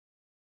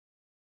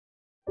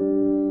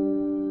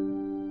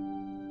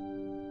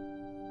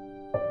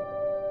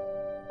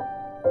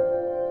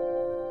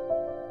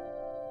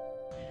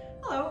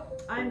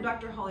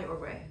Dr. Holly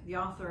Ordway, the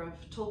author of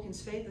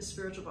Tolkien's Faith, a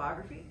Spiritual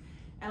Biography,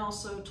 and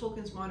also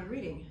Tolkien's Modern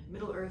Reading,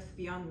 Middle-earth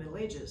Beyond the Middle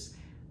Ages.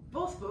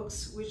 Both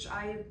books which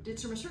I did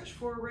some research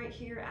for right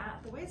here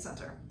at the Wheaton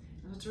Center.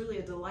 And it's really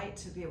a delight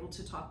to be able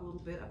to talk a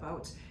little bit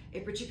about a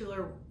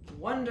particular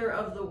wonder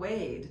of the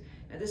Wade.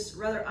 Now, this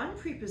rather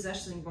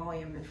unprepossessing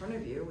volume in front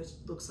of you, which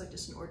looks like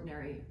just an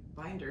ordinary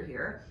binder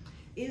here,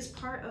 is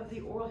part of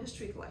the oral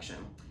history collection.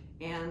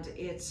 And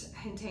it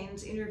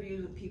contains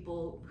interviews with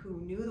people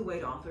who knew the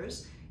Wade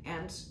authors.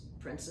 And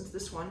for instance,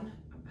 this one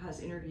has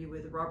an interview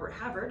with Robert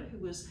Havard, who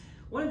was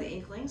one of the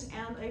Inklings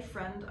and a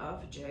friend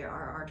of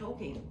J.R.R.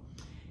 Tolkien.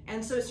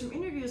 And so it's from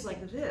interviews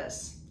like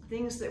this,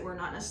 things that were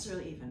not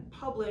necessarily even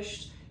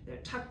published, they're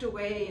tucked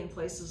away in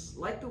places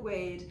like the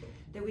Wade,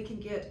 that we can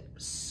get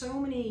so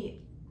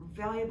many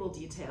valuable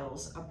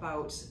details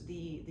about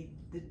the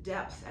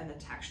depth and the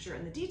texture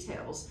and the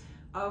details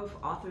of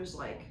authors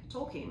like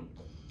Tolkien.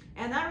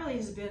 And that really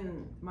has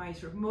been my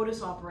sort of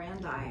modus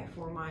operandi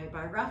for my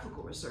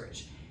biographical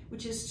research,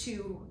 which is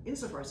to,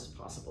 insofar as is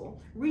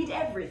possible, read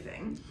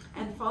everything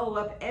and follow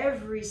up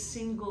every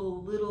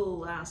single little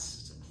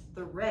last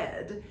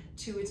thread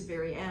to its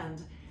very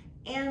end,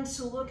 and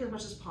to look as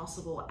much as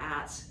possible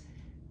at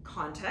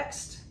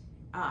context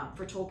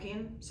for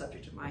Tolkien,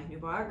 subject of my new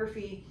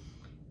biography.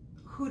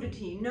 Who did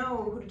he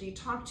know? Who did he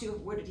talk to?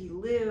 Where did he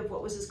live?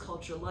 What was his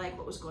culture like?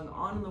 What was going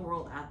on in the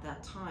world at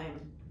that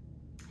time?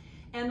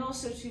 And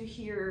also to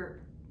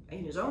hear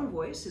in his own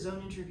voice, his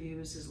own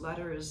interviews, his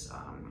letters,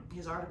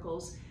 his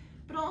articles,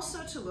 but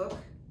also to look,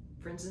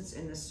 for instance,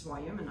 in this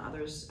volume and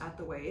others at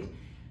the Wade,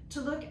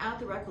 to look at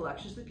the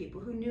recollections of the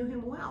people who knew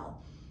him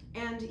well.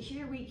 And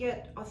here we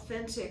get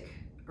authentic,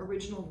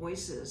 original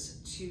voices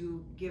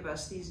to give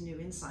us these new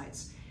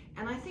insights.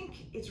 And I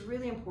think it's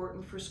really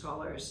important for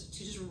scholars to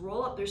just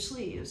roll up their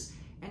sleeves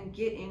and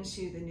get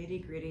into the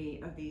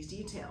nitty-gritty of these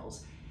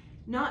details,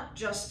 not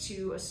just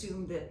to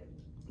assume that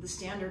the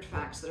standard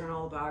facts that are in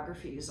all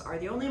biographies are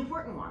the only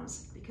important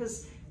ones,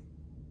 because,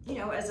 you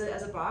know, as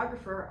a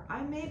biographer,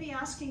 I may be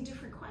asking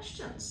different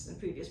questions than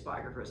previous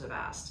biographers have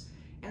asked.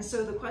 And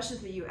so the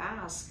questions that you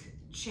ask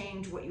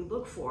change what you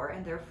look for,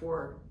 and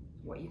therefore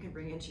what you can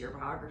bring into your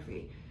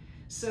biography.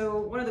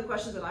 So one of the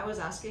questions that I was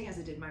asking as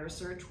I did my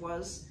research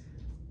was,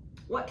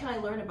 what can I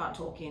learn about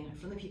Tolkien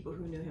from the people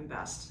who knew him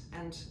best?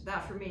 And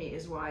that for me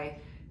is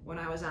why, when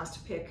I was asked to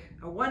pick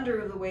a wonder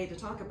of the Wade to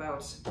talk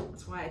about,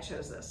 that's why I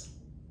chose this.